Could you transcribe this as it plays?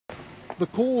The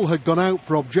call had gone out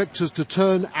for objectors to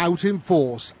turn out in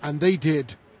force, and they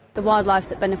did. The wildlife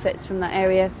that benefits from that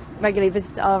area regularly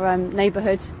visit our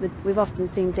neighbourhood. We've often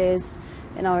seen deers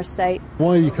in our estate.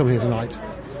 Why you come here tonight?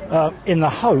 In the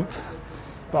hope,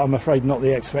 but I'm afraid not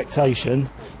the expectation,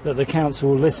 that the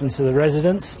council will listen to the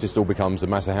residents. It just all becomes a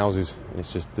mass of houses.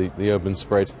 It's just the urban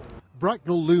spread.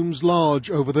 Bracknell looms large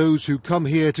over those who come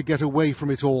here to get away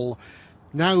from it all.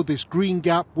 Now this green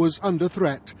gap was under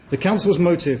threat. The council's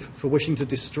motive for wishing to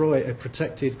destroy a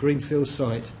protected greenfield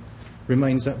site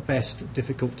remains at best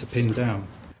difficult to pin down.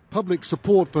 Public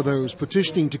support for those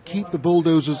petitioning to keep the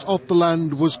bulldozers off the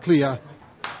land was clear.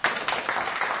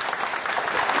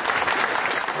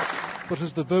 But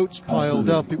as the votes piled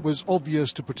up, it was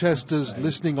obvious to protesters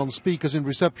listening on speakers in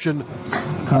reception.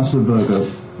 Councillor Berger.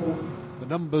 The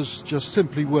numbers just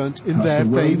simply weren't in their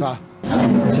favour.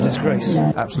 It's a disgrace.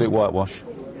 Absolute whitewash.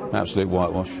 Absolute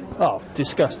whitewash. Oh,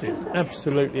 disgusting.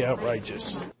 Absolutely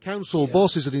outrageous. Council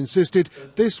bosses had insisted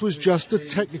this was just a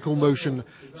technical motion,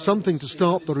 something to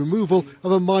start the removal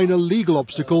of a minor legal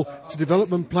obstacle to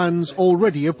development plans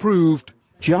already approved.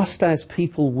 Just as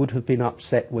people would have been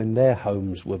upset when their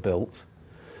homes were built,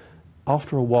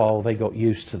 after a while they got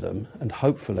used to them, and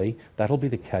hopefully that'll be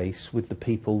the case with the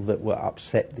people that were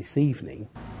upset this evening.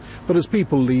 But as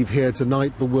people leave here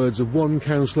tonight, the words of one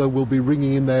councillor will be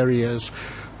ringing in their ears.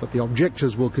 But the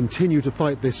objectors will continue to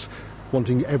fight this,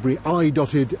 wanting every I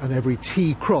dotted and every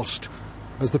T crossed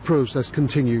as the process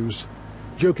continues.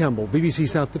 Joe Campbell, BBC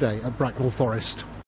South Today at Bracknell Forest.